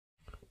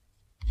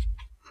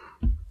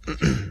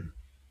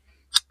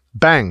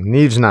Bang,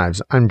 Neeves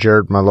Knives. I'm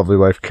Jared. My lovely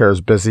wife Kara's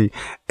busy,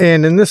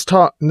 and in this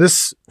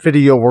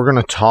video, we're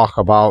going to talk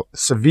about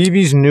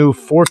Civivi's new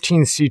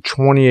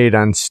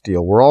 14C28N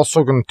steel. We're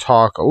also going to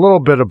talk a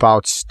little bit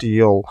about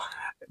steel,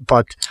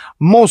 but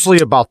mostly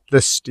about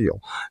this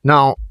steel.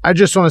 Now, I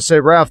just want to say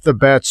right off the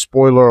bat,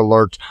 spoiler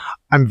alert,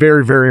 I'm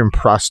very, very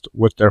impressed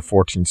with their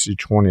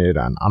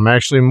 14C28N. I'm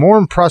actually more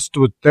impressed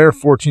with their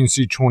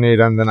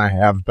 14C28N than I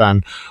have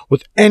been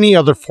with any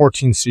other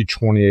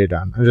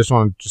 14C28N. I just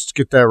want to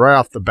get that right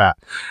off the bat.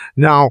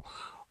 Now,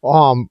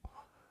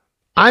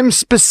 I'm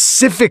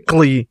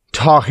specifically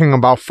talking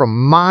about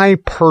from my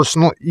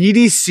personal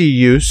EDC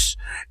use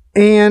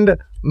and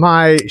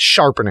my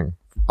sharpening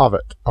of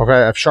it.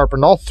 Okay, I've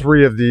sharpened all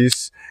three of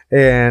these,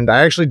 and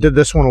I actually did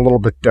this one a little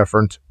bit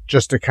different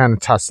just to kind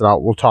of test it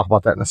out. We'll talk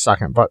about that in a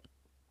second, but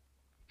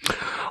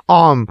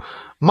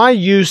my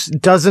use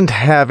doesn't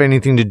have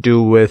anything to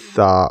do with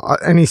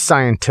any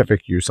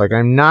scientific use. Like,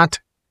 I'm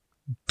not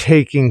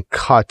taking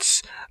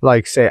cuts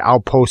like, say,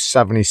 Outpost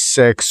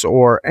 76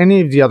 or any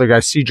of the other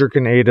guys, Cedric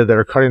and Ada, that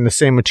are cutting the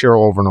same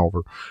material over and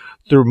over.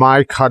 Through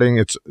my cutting,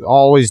 it's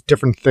always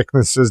different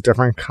thicknesses,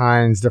 different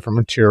kinds, different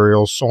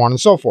materials, so on and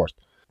so forth.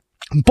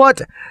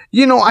 But,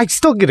 you know, I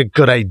still get a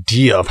good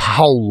idea of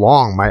how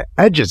long my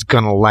edge is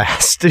going to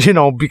last, you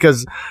know,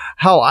 because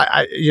how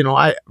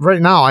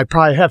right now I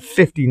probably have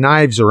 50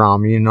 knives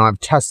around me, you know, I've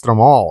tested them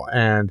all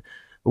and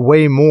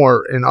way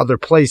more in other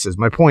places.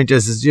 My point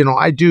is, you know,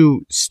 I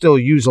do still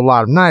use a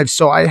lot of knives,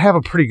 so I have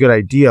a pretty good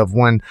idea of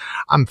when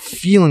I'm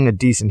feeling a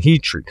decent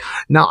heat treat.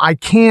 Now, I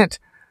can't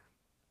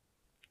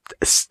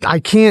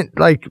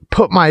like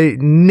put my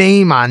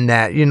name on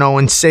that, you know,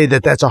 and say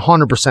that that's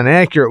 100%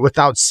 accurate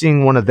without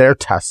seeing one of their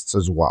tests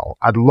as well.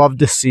 I'd love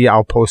to see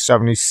Outpost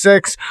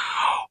 76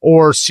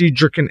 or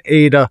Cedric and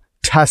Ada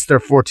test their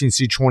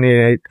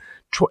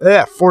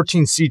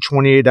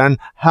 14C28N.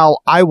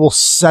 Hell, I will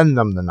send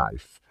them the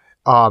knife.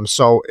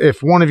 So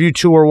if one of you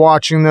two are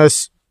watching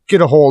this,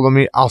 get a hold of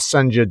me. I'll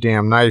send you a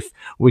damn knife.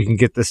 We can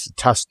get this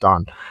test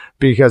done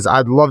because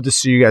I'd love to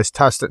see you guys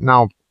test it.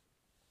 Now,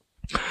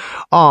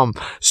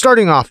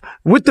 starting off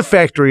with the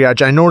factory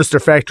edge, I noticed their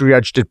factory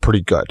edge did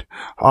pretty good.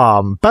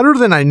 Better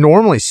than I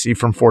normally see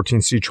from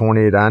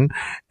 14C28N.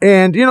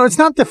 And, you know, it's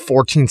not that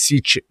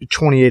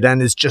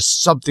 14C28N is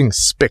just something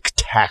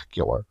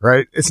spectacular,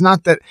 right? It's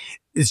not that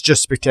it's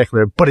just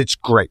spectacular, but it's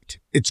great.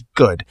 It's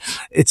good.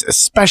 It's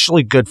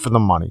especially good for the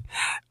money,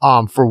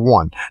 for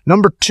one.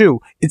 Number two,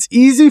 it's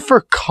easy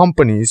for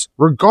companies,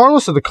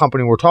 regardless of the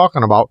company we're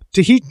talking about,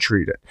 to heat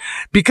treat it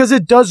because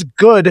it does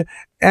good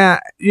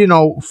you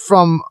know,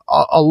 from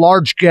a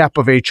large gap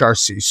of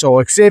HRC. So,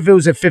 like, say if it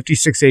was at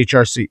 56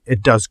 HRC,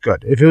 it does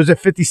good. If it was at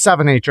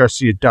 57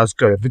 HRC, it does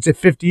good. If it's at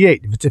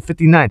 58, if it's at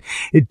 59,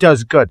 it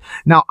does good.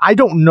 Now, I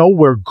don't know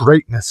where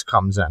greatness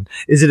comes in.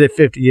 Is it at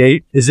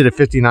 58? Is it at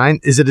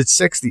 59? Is it at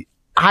 60?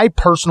 I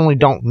personally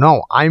don't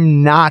know.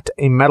 I'm not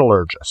a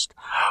metallurgist,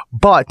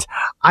 but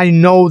I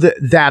know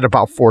that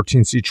about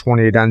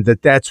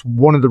 14C28N, that's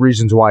one of the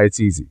reasons why it's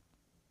easy.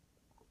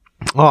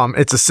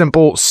 It's a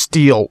simple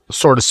steel,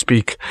 so to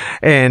speak,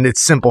 and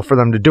it's simple for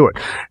them to do it.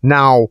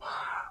 Now,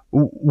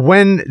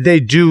 when they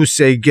do,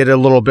 say, get a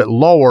little bit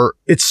lower,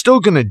 it's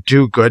still going to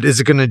do good. Is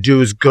it going to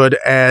do as good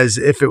as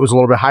if it was a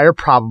little bit higher?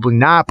 Probably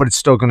not, but it's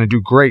still going to do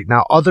great.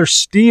 Now, other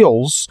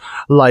steels,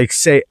 like,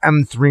 say,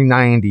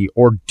 M390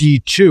 or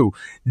D2,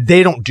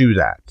 they don't do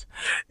that.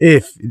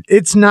 If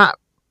it's not,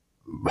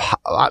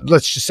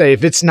 let's just say,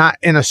 if it's not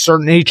in a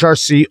certain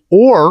HRC,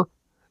 or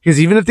because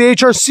even if the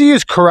HRC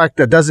is correct,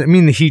 that doesn't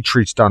mean the heat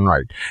treat's done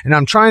right. And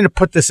I'm trying to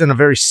put this in a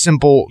very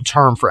simple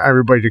term for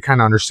everybody to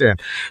kind of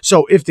understand.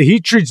 So if the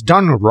heat treat's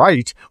done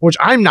right, which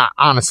I'm not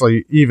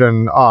honestly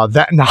even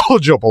that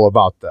knowledgeable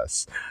about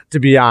this, to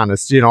be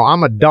honest, you know,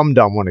 I'm a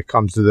dum-dum when it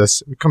comes to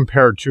this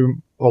compared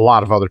to a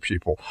lot of other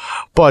people.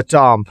 But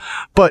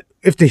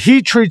if the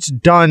heat treat's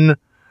done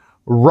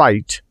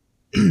right,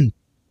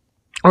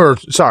 or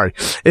sorry,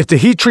 if the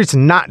heat treat's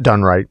not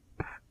done right,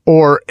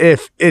 or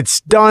if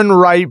it's done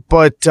right,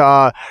 but,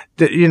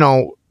 you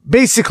know,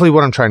 basically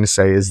what I'm trying to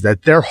say is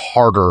that they're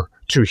harder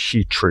to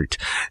heat treat.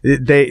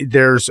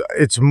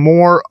 It's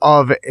more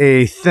of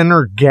a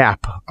thinner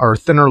gap or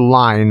thinner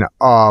line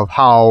of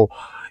how,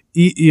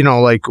 you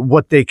know, like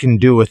what they can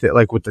do with it,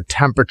 like with the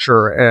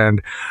temperature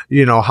and,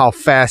 you know, how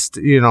fast,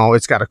 you know,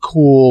 it's got to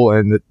cool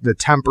and the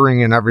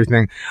tempering and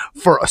everything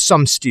for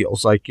some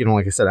steels, like, you know,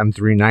 like I said,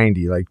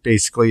 M390, like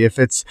basically if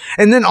it's,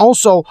 and then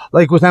also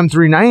like with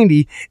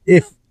M390,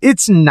 if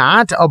it's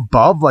not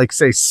above, like,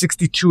 say,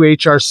 62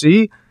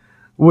 HRC,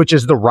 which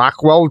is the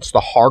Rockwell, it's the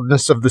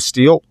hardness of the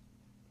steel,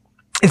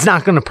 it's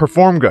not going to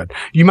perform good.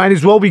 You might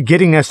as well be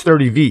getting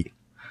S30V.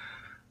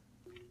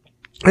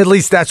 At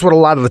least that's what a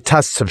lot of the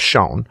tests have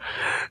shown,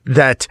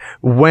 that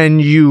when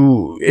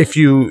if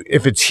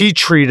it's heat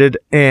treated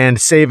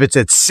and say if it's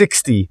at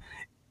 60,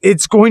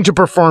 it's going to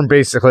perform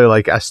basically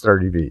like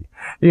S30V.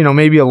 You know,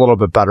 maybe a little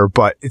bit better,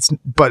 but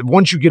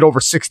once you get over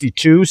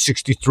 62,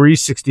 63,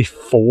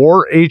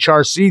 64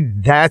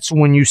 HRC, that's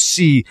when you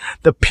see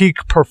the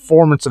peak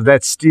performance of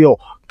that steel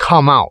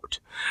come out.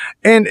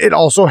 And it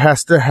also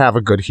has to have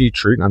a good heat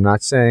treat. I'm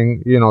not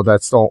saying, you know,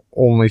 that's the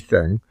only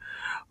thing.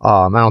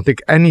 I don't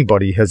think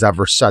anybody has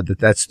ever said that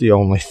that's the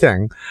only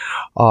thing.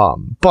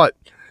 But,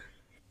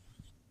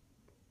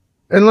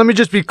 and let me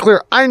just be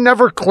clear, I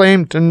never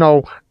claim to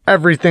know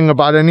everything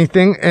about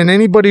anything, and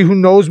anybody who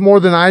knows more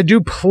than I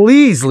do,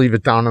 please leave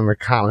it down in the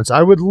comments.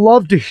 I would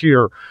love to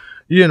hear,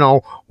 you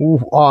know,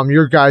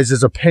 your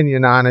guys'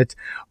 opinion on it,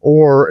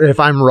 or if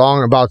I'm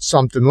wrong about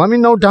something, let me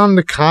know down in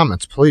the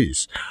comments,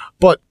 please.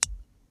 But,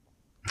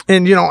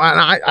 and, you know,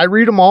 and I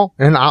read them all,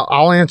 and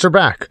I'll answer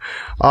back.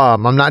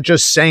 I'm not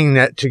just saying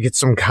that to get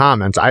some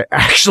comments. I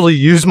actually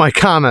use my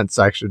comment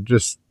section,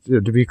 just to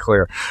be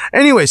clear.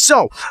 Anyway,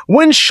 so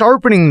when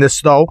sharpening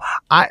this, though,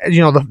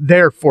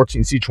 their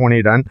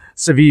 14C28N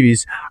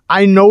Civivis,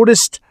 I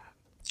noticed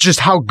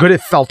just how good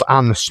it felt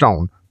on the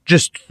stone.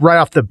 Just right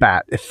off the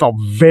bat, it felt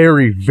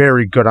very,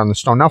 very good on the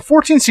stone. Now,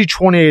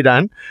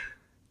 14C28N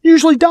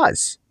usually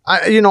does.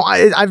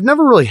 I've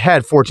never really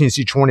had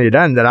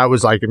 14C28N that I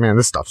was like, man,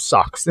 this stuff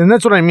sucks. And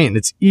that's what I mean.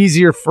 It's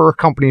easier for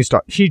companies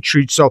to heat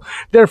treat, so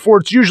therefore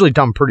it's usually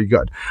done pretty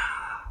good.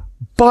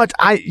 But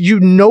you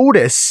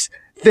notice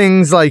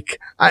things like,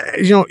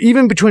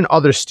 even between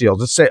other steels,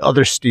 let's say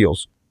other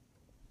steels.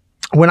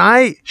 When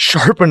I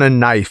sharpen a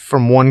knife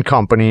from one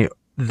company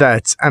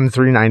that's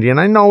M390, and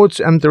I know it's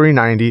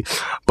M390,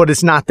 but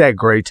it's not that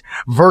great,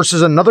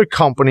 versus another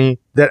company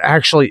that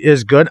actually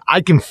is good, I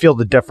can feel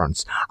the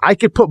difference. I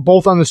could put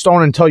both on the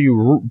stone and tell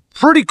you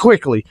pretty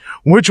quickly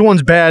which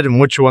one's bad and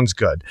which one's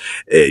good.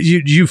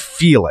 You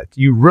feel it.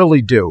 You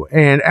really do.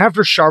 And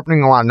after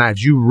sharpening a lot of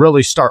knives, you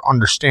really start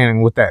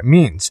understanding what that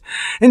means.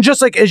 And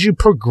just like as you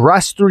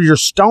progress through your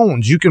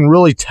stones, you can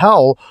really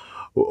tell,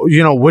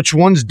 which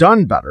one's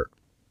done better.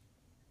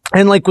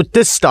 And like with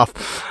this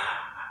stuff,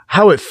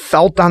 how it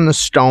felt on the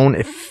stone,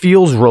 it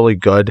feels really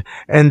good.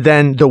 And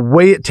then the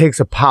way it takes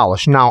a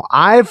polish. Now,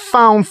 I've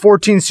found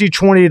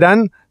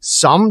 14C28N,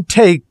 some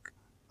take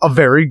a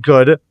very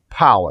good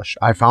polish.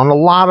 I found a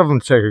lot of them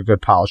take a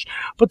good polish.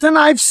 But then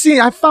I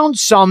found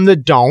some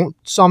that don't.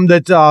 Some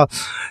that,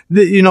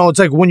 it's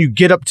like when you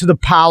get up to the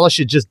polish,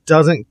 it just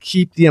doesn't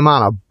keep the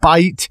amount of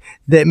bite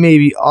that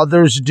maybe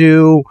others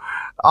do.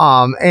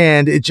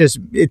 And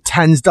it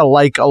tends to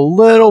like a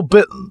little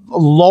bit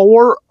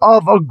lower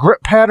of a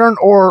grip pattern,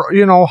 or,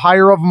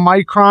 higher of a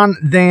micron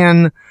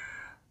than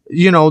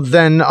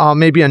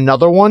maybe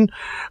another one.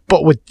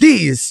 But with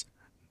these,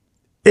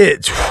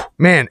 it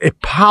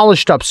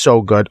polished up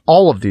so good.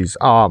 All of these,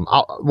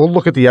 we'll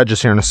look at the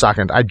edges here in a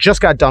second. I just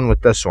got done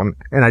with this one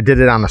and I did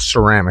it on a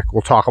ceramic.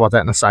 We'll talk about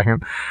that in a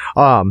second.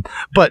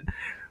 But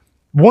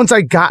once I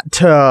got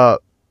to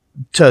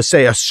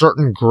say a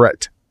certain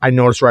grit, I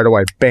noticed right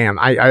away, bam,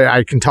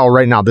 I can tell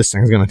right now this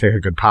thing's going to take a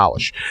good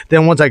polish.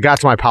 Then once I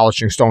got to my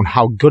polishing stone,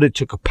 how good it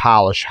took a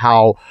polish,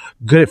 how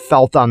good it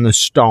felt on the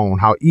stone,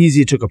 how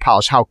easy it took a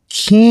polish, how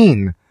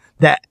keen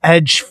that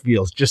edge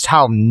feels, just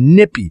how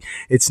nippy.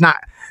 It's not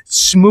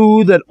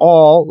smooth at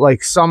all.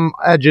 Like some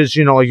edges,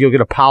 you'll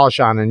get a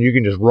polish on and you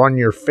can just run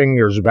your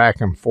fingers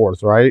back and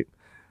forth, right?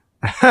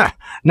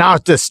 Now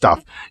with this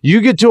stuff, you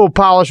get to a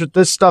polish with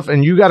this stuff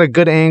and you got a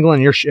good angle,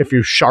 and if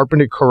you sharpen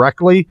it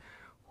correctly,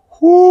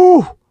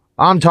 whoo,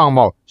 I'm talking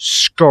about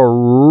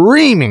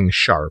screaming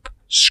sharp.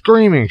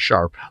 Screaming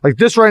sharp. Like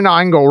this right now,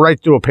 I can go right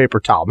through a paper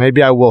towel.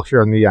 Maybe I will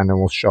here in the end, and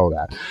we'll show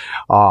that.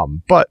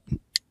 But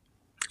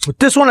with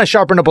this one, I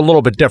sharpened up a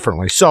little bit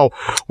differently. So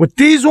with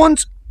these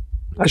ones,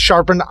 I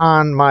sharpened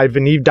on my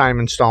venev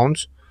diamond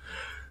stones.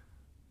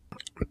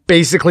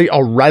 Basically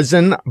a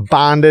resin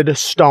bonded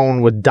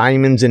stone with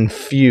diamonds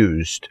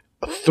infused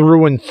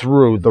through and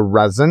through the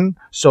resin.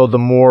 So the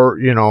more,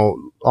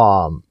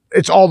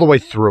 it's all the way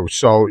through,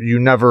 so you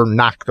never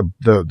knock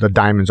the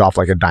diamonds off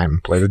like a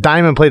diamond plate. A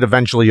diamond plate,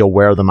 eventually you'll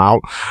wear them out.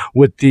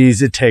 With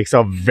these, it takes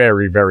a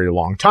very, very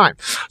long time.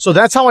 So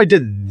that's how I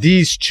did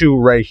these two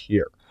right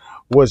here,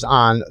 was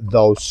on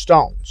those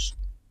stones.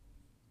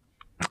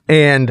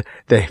 And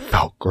they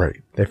felt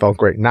great. They felt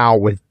great. Now,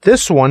 with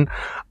this one,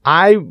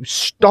 I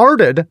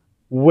started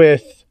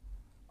with,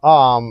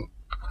 I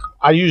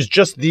used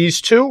just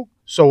these two.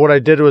 So what I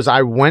did was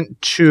I went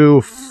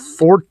to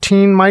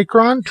 14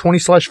 micron,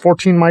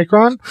 20/14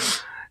 micron,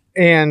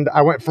 and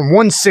I went from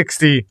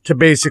 160 to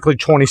basically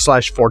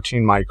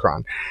 20/14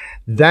 micron.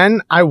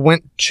 Then I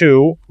went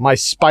to my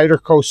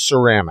Spyderco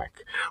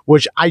ceramic,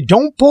 which I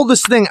don't pull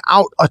this thing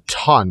out a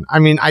ton. I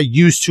mean, I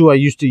used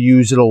to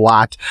use it a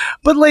lot,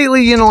 but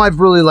lately, I've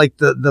really liked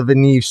the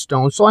venev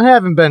stone, so I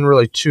haven't been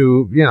really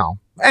too,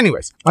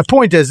 Anyways, my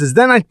point is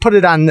then I put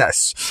it on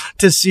this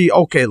to see,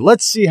 okay,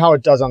 let's see how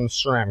it does on the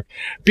ceramic.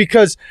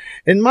 Because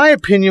in my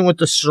opinion, with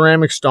the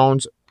ceramic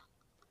stones,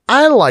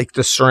 I like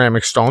the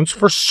ceramic stones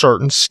for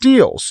certain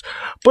steels.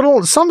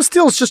 But some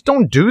steels just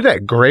don't do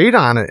that great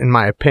on it, in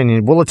my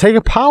opinion. Will it take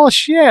a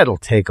polish? Yeah, it'll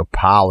take a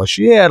polish.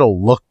 Yeah,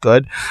 it'll look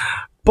good.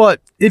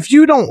 But if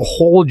you don't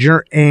hold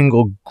your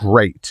angle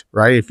great,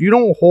 right? If you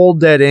don't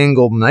hold that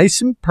angle nice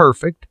and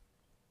perfect,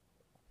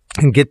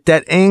 and get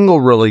that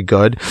angle really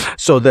good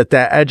so that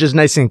that edge is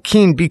nice and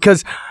keen,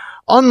 because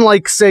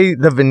unlike, say,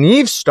 the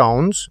venev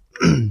stones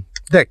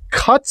that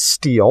cut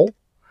steel,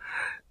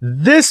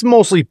 this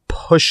mostly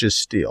pushes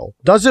steel.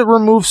 Does it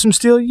remove some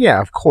steel? Yeah,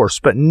 of course,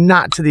 but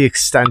not to the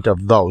extent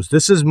of those.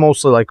 This is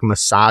mostly like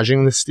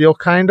massaging the steel,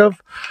 kind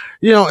of.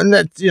 You know, and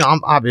that, you know,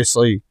 I'm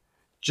obviously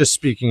just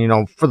speaking, you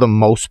know, for the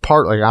most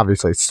part, like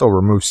obviously it still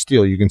removes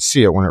steel. You can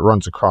see it when it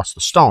runs across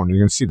the stone.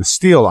 You can see the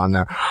steel on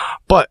there.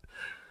 But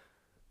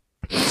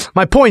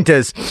my point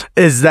is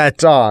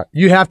that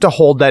you have to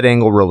hold that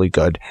angle really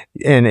good.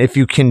 And if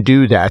you can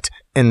do that,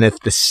 and if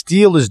the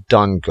steel is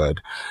done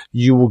good,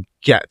 you will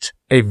get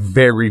a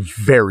very,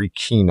 very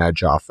keen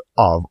edge off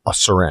of a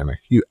ceramic.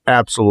 You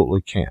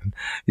absolutely can.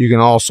 You can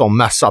also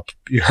mess up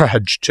your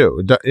edge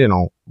too, you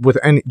know, with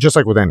any, just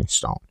like with any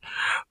stone.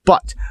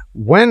 But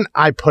when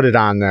I put it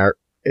on there,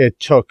 it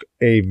took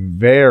a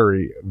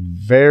very,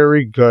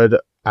 very good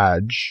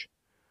edge.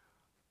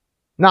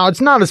 Now,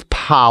 it's not as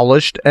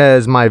polished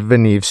as my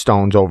venev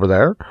stones over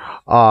there.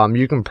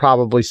 You can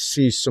probably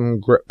see some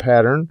grit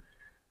pattern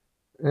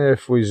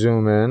if we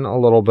zoom in a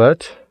little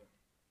bit.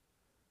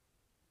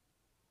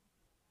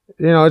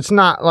 You know, it's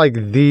not like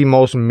the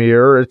most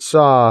mirror. It's, you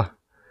know,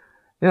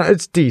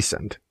 it's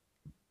decent.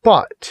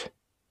 But,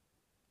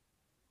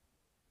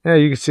 yeah,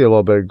 you can see a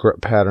little bit of grit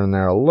pattern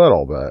there, a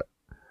little bit.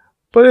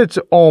 But it's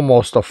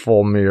almost a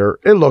full mirror.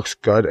 It looks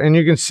good. And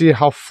you can see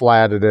how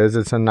flat it is.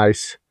 It's a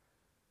nice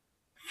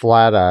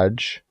flat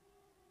edge.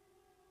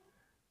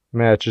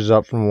 Matches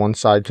up from one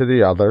side to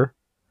the other.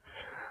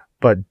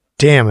 But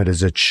damn it,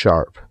 is it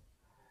sharp.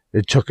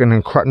 It took an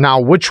incredible... Now,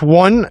 which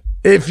one...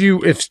 If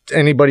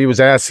anybody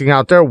was asking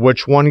out there,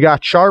 which one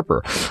got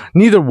sharper?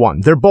 Neither one.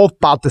 They're both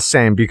about the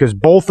same because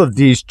both of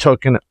these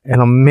took an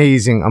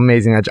amazing,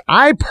 amazing edge.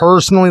 I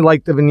personally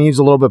like the venevs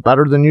a little bit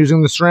better than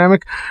using the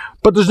ceramic,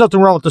 but there's nothing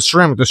wrong with the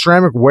ceramic. The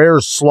ceramic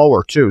wears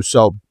slower too.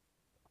 So,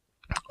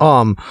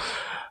 I'm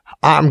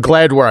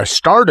glad where I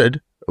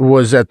started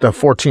was at the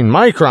 14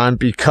 micron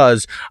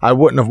because I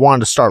wouldn't have wanted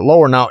to start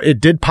lower. Now, it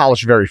did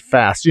polish very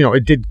fast. You know,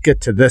 it did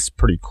get to this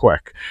pretty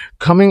quick.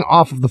 Coming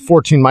off of the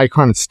 14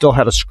 micron, it still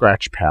had a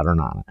scratch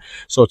pattern on it.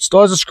 So it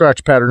still has a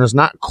scratch pattern. It's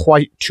not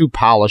quite too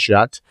polished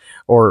yet,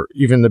 or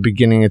even the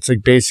beginning. It's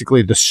like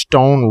basically the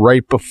stone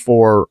right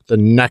before the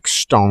next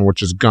stone,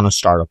 which is going to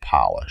start a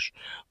polish.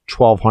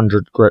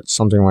 1200 grit,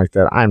 something like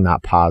that. I'm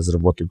not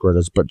positive what the grit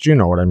is, but you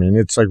know what I mean.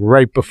 It's like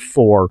right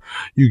before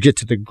you get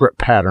to the grit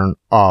pattern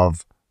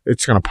of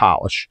it's going to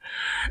polish.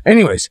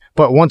 Anyways,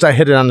 but once I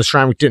hit it on the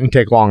ceramic, it didn't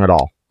take long at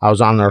all. I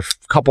was on there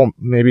a couple,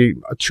 maybe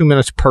 2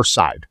 minutes per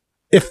side.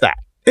 If that.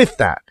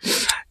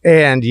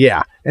 And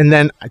yeah, and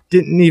then I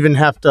didn't even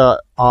have to,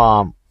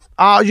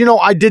 you know,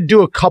 I did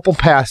do a couple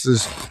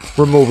passes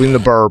removing the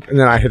burb, and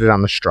then I hit it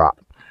on the strop.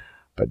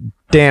 But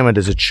damn it,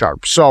 is it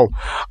sharp. So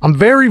I'm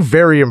very,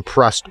 very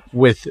impressed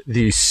with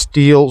these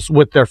steels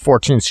with their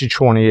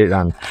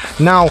 14C28N.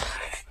 Now,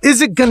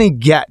 is it going to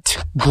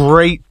get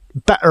great,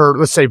 better,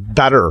 let's say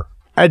better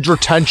edge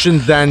retention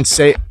than,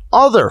 say,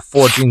 other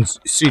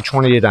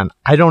 14C28N?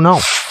 I don't know.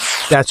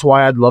 That's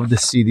why I'd love to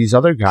see these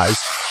other guys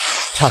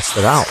test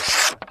it out.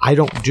 I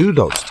don't do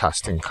those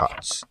testing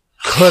cuts.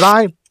 Could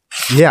I?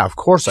 Yeah, of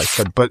course I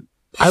could, but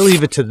I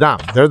leave it to them.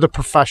 They're the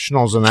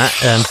professionals in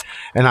that,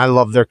 and I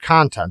love their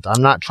content.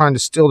 I'm not trying to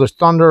steal their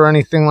thunder or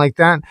anything like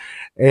that,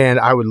 and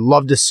I would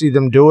love to see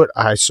them do it.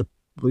 I,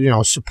 you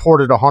know,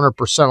 support it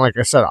 100%. Like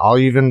I said, I'll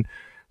even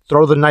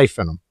throw the knife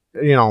in them,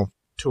 you know,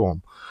 to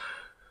them,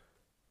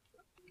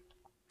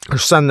 or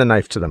send the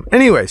knife to them.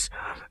 Anyways,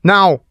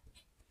 now,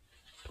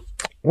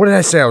 what did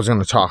I say I was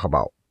going to talk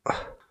about?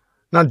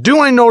 Now, do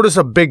I notice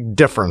a big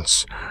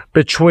difference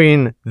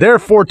between their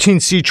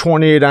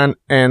 14C28N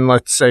and,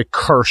 let's say,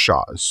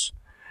 Kershaw's?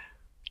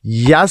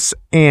 Yes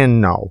and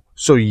no.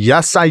 So,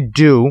 yes, I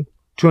do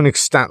to an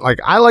extent. Like,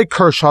 I like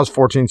Kershaw's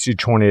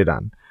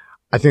 14C28N.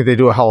 I think they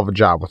do a hell of a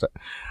job with it.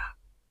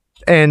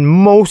 And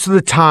most of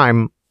the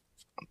time,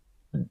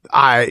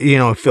 you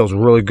know, it feels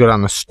really good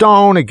on the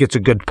stone. It gets a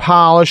good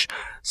polish.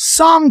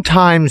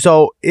 Sometimes,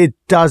 though, it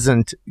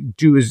doesn't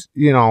do as,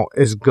 you know,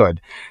 as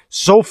good.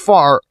 So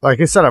far, like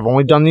I said, I've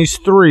only done these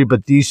three,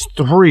 but these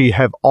three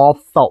have all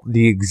felt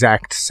the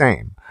exact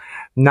same.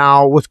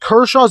 Now, with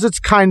Kershaw's,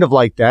 it's kind of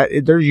like that.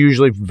 They're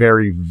usually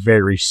very,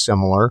 very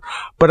similar,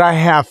 but I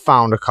have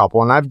found a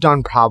couple, and I've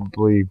done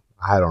probably,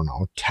 I don't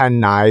know, 10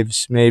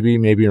 knives,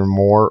 maybe or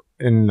more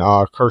in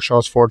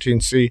Kershaw's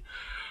 14C.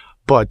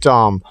 But,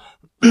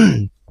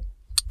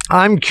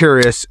 I'm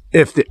curious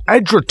if the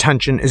edge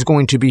retention is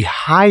going to be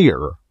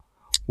higher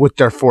with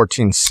their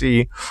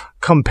 14C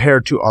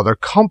compared to other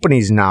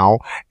companies now.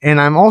 And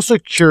I'm also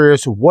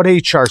curious, what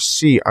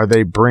HRC are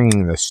they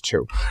bringing this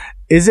to?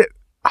 Is it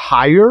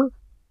higher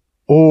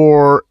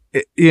or,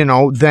 you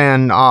know,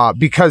 than,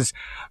 because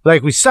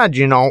like we said,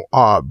 you know,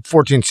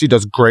 14C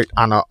does great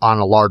on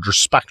a larger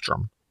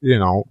spectrum, you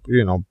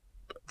know,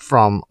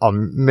 from a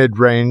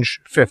mid-range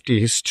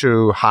 50s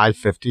to high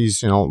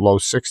 50s, you know, low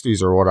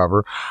 60s or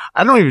whatever.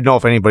 I don't even know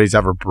if anybody's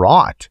ever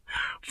brought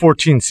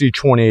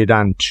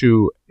 14C28N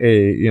to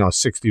a, you know,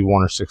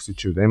 61 or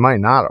 62. They might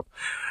not have.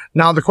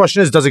 Now, the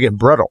question is, does it get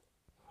brittle?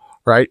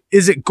 right?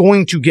 Is it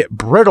going to get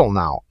brittle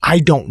now? I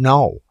don't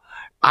know.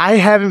 I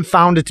haven't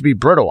found it to be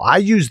brittle. I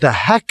use the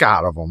heck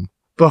out of them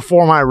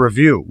before my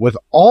review with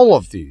all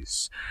of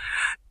these,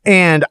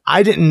 and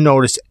I didn't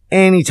notice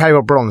any type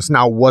of brittleness.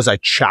 Now, was I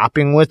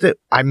chopping with it?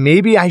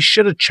 Maybe I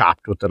should have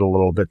chopped with it a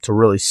little bit to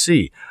really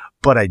see,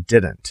 but I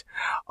didn't.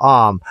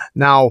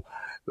 Now,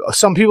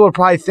 some people are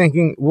probably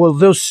thinking, well,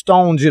 those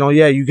stones, you know,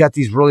 yeah, you got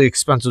these really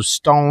expensive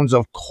stones,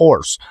 of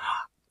course.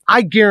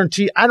 I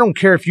guarantee, I don't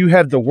care if you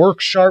have the Work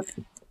Sharp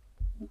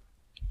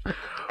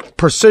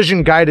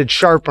precision guided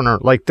sharpener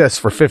like this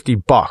for 50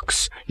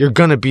 bucks, you're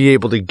going to be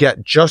able to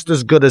get just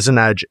as good as an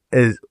edge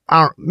as,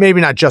 maybe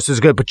not just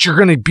as good, but you're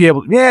going to be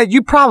able, yeah,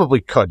 you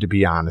probably could, to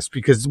be honest,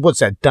 because what's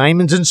that?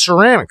 Diamonds and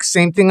ceramics.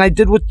 Same thing I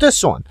did with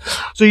this one.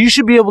 So you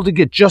should be able to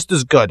get just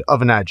as good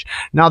of an edge.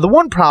 Now, the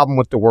one problem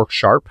with the Work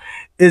Sharp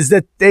is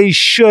that they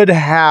should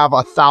have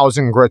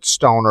 1,000 grit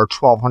stone or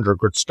 1,200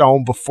 grit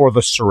stone before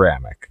the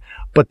ceramic,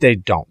 but they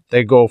don't.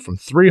 They go from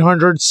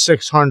 300,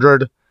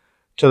 600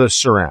 to the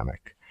ceramic.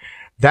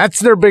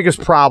 That's their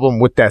biggest problem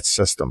with that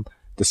system.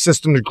 The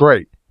system is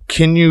great.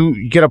 Can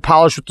you get a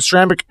polish with the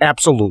ceramic?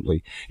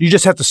 Absolutely. You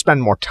just have to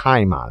spend more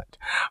time on it.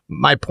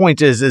 My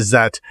point is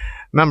that,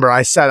 remember,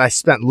 I said I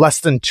spent less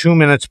than 2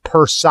 minutes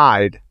per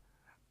side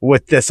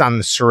with this on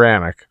the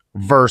ceramic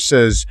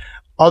versus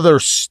other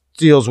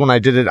steels when I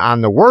did it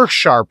on the Work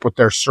Sharp with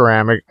their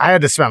ceramic. I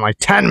had to spend like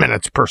 10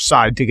 minutes per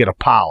side to get a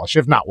polish,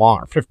 if not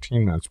longer,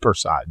 15 minutes per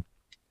side.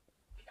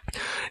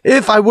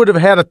 If I would have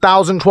had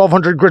 1,000,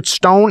 1,200 grit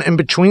stone in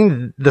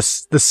between the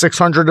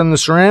 600 and the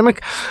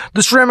ceramic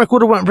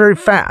would have went very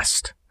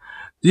fast.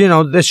 You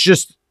know, that's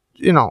just,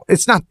 you know,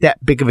 it's not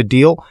that big of a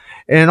deal.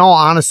 And in all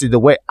honesty, the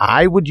way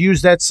I would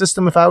use that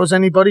system if I was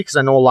anybody, because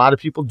I know a lot of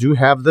people do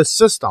have this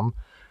system,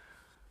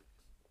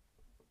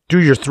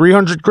 do your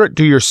 300 grit,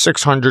 do your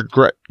 600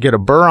 grit. Get a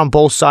burr on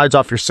both sides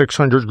off your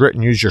 600 grit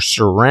and use your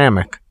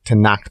ceramic to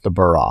knock the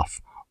burr off.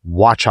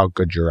 Watch how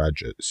good your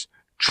edge is.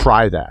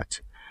 Try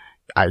that.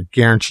 I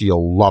guarantee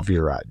you'll love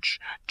your edge.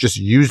 Just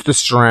use the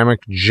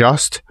ceramic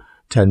just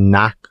to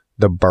knock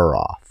the burr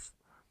off.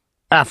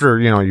 After,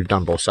 you know, you've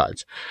done both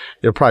sides.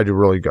 You'll probably do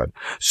really good.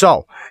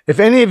 So, if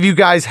any of you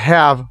guys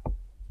have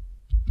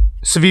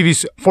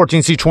Civivi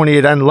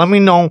 14C28N, let me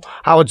know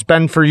how it's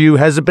been for you.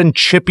 Has it been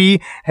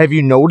chippy? Have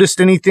you noticed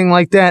anything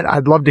like that?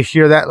 I'd love to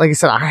hear that. Like I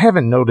said, I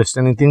haven't noticed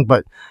anything,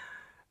 but,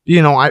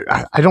 you know,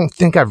 I don't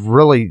think I've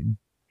really,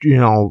 you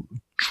know,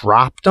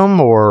 dropped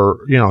them or,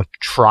 you know,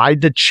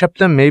 tried to chip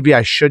them. Maybe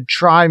I should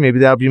try. Maybe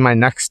that'll be my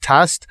next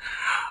test.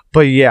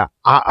 But yeah,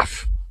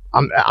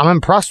 I'm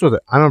impressed with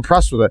it. I'm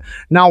impressed with it.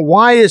 Now,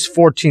 why is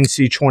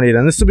 14C28?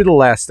 And this will be the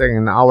last thing,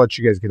 and I'll let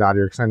you guys get out of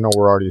here because I know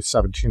we're already at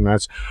 17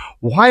 minutes.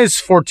 Why is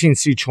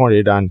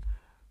 14C28 on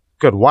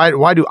good?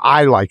 Why do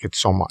I like it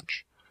so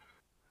much?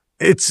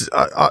 It's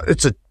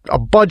a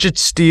budget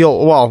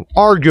steel. Well,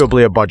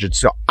 arguably a budget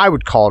steel. I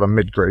would call it a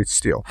mid-grade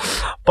steel.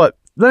 But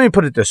let me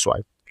put it this way.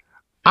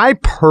 I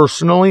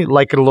personally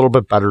like it a little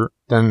bit better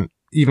than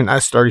even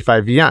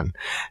S35VN.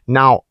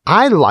 Now,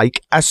 I like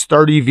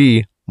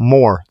S30V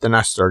more than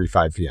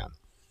S35VN.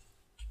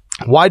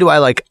 Why do I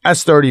like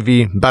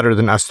S30V better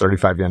than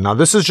S35VN? Now,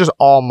 this is just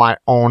all my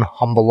own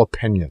humble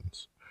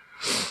opinions.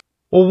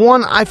 Well,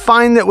 one, I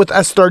find that with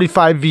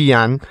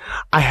S35VN,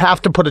 I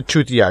have to put a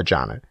toothy edge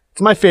on it.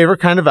 It's my favorite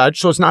kind of edge,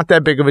 so it's not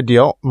that big of a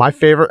deal. My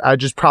favorite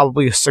edge is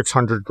probably a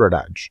 600 grit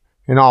edge,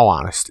 in all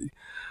honesty.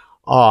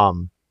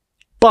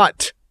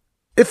 But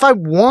if I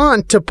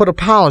want to put a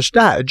polished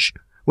edge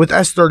with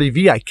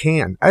S30V, I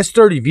can.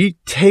 S30V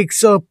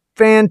takes a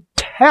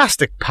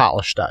fantastic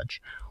polished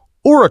edge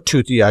or a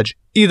toothy edge,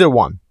 either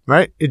one,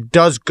 right? It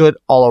does good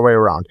all the way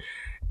around.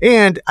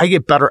 And I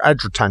get better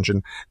edge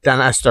retention than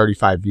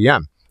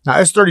S35VN. Now,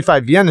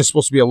 S35VN is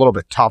supposed to be a little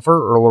bit tougher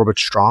or a little bit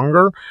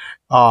stronger.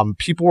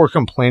 People were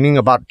complaining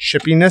about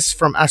chippiness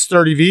from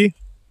S30V.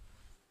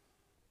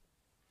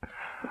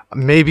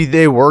 Maybe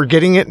they were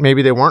getting it.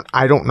 Maybe they weren't.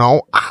 I don't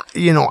know.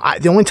 You know,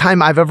 the only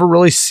time I've ever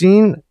really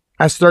seen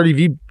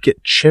S30V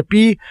get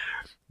chippy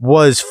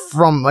was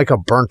from like a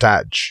burnt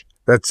edge.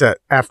 That's it.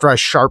 After I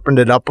sharpened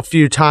it up a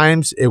few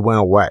times, it went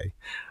away.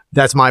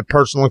 That's my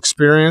personal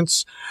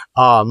experience.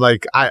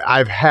 Like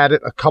I've had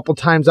it a couple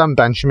times on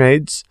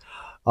Benchmades,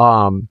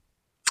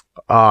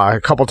 a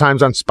couple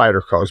times on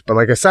Spydercos. But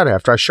like I said,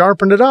 after I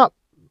sharpened it up,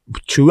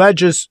 2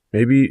 edges,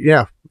 maybe,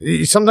 yeah,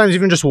 sometimes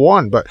even just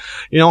 1, but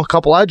you know, a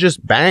couple edges,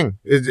 bang,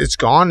 it's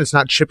gone. It's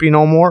not chippy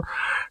no more.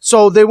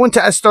 So they went to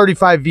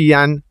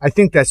S35VN. I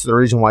think that's the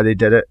reason why they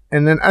did it.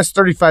 And then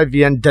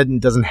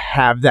S35VN doesn't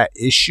have that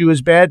issue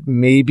as bad.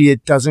 Maybe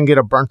it doesn't get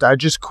a burnt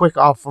edges quick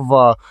off of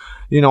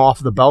off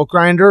the belt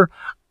grinder.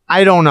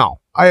 I don't know.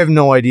 I have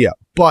no idea.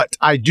 But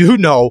I do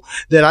know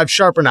that I've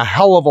sharpened a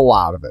hell of a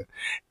lot of it.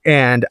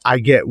 And I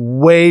get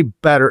way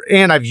better,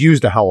 and I've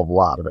used a hell of a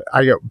lot of it.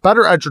 I get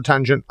better edge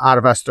retention out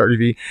of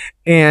S30V,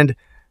 and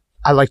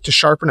I like to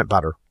sharpen it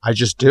better. I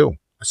just do.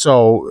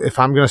 So if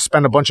I'm going to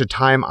spend a bunch of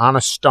time on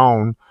a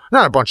stone,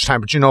 not a bunch of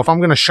time, but you know, if I'm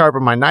going to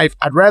sharpen my knife,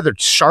 I'd rather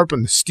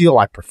sharpen the steel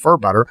I prefer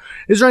better.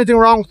 Is there anything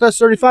wrong with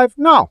S35?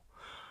 No.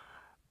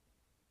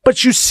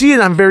 But you see it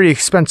on very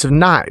expensive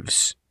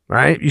knives,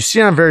 right? You see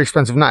it on very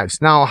expensive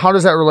knives. Now, how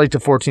does that relate to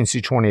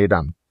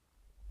 14C28N?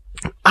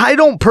 I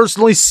don't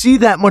personally see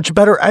that much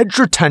better edge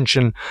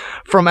retention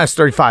from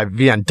S35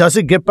 VN. Does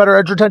it get better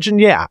edge retention?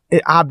 Yeah,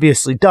 it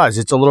obviously does.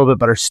 It's a little bit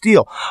better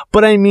steel.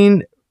 But I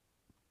mean,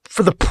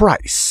 for the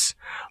price,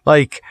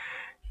 like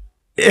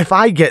if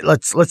I get,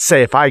 let's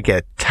say if I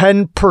get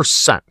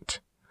 10%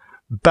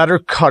 better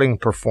cutting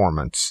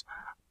performance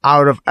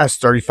out of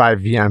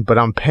S35 VN, but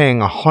I'm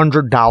paying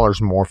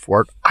 $100 more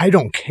for it, I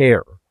don't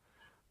care.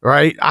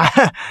 Right?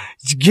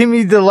 Give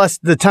me the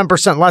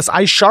 10% less.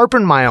 I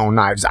sharpen my own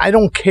knives. I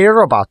don't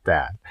care about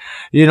that.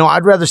 You know,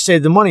 I'd rather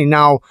save the money.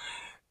 Now,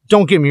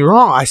 don't get me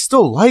wrong. I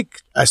still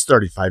like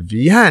S35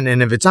 VN.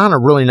 And if it's on a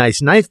really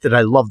nice knife that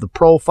I love the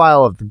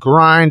profile of the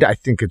grind, I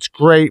think it's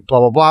great, blah,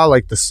 blah, blah,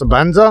 like the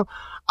Sabenza,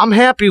 I'm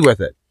happy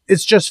with it.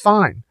 It's just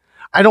fine.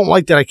 I don't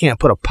like that I can't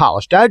put a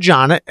polished edge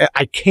on it.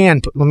 I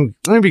can put, let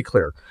me be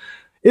clear.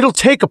 It'll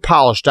take a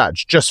polished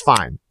edge just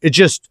fine.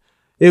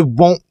 It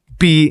won't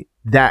be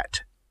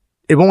that.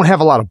 It won't have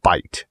a lot of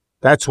bite.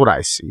 That's what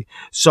I see.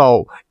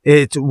 So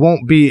it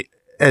won't be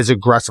as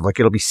aggressive. Like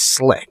it'll be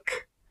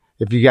slick.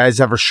 If you guys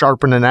ever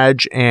sharpen an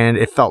edge and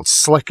it felt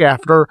slick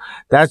after,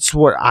 that's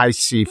what I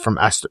see from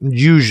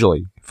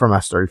usually from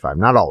S35.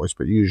 Not always,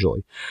 but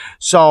usually.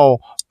 So,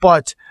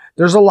 but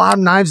there's a lot of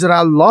knives that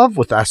I love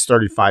with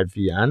S35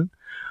 VN.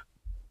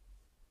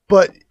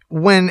 But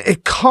when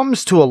it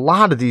comes to a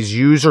lot of these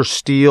user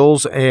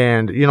steels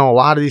and, you know, a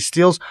lot of these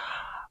steels,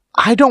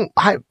 I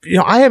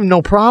have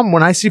no problem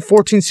when I see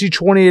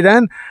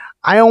 14C28N.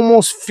 I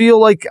almost feel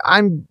like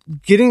I'm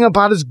getting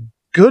about as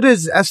good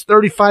as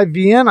S35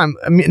 VN.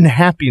 I'm in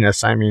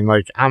happiness. I mean,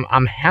 like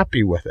I'm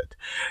happy with it.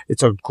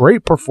 It's a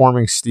great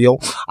performing steel.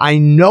 I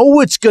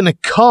know it's going to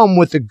come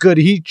with a good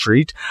heat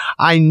treat.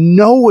 I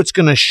know it's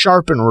going to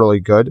sharpen really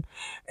good.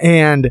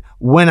 And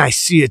when I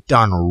see it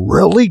done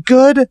really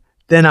good,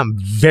 then I'm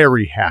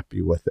very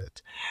happy with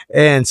it.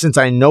 And since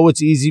I know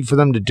it's easy for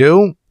them to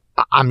do,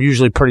 I'm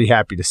usually pretty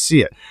happy to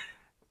see it.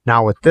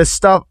 Now with this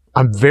stuff,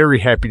 I'm very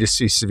happy to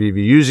see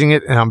Civivi using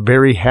it, and I'm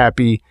very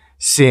happy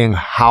seeing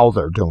how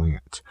they're doing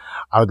it.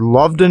 I would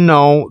love to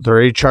know their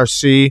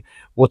HRC,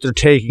 what they're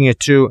taking it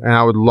to, and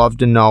I would love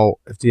to know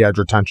if the edge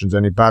retention's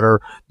any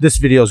better. This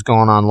video's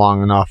going on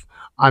long enough.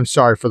 I'm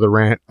sorry for the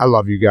rant. I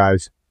love you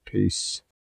guys. Peace.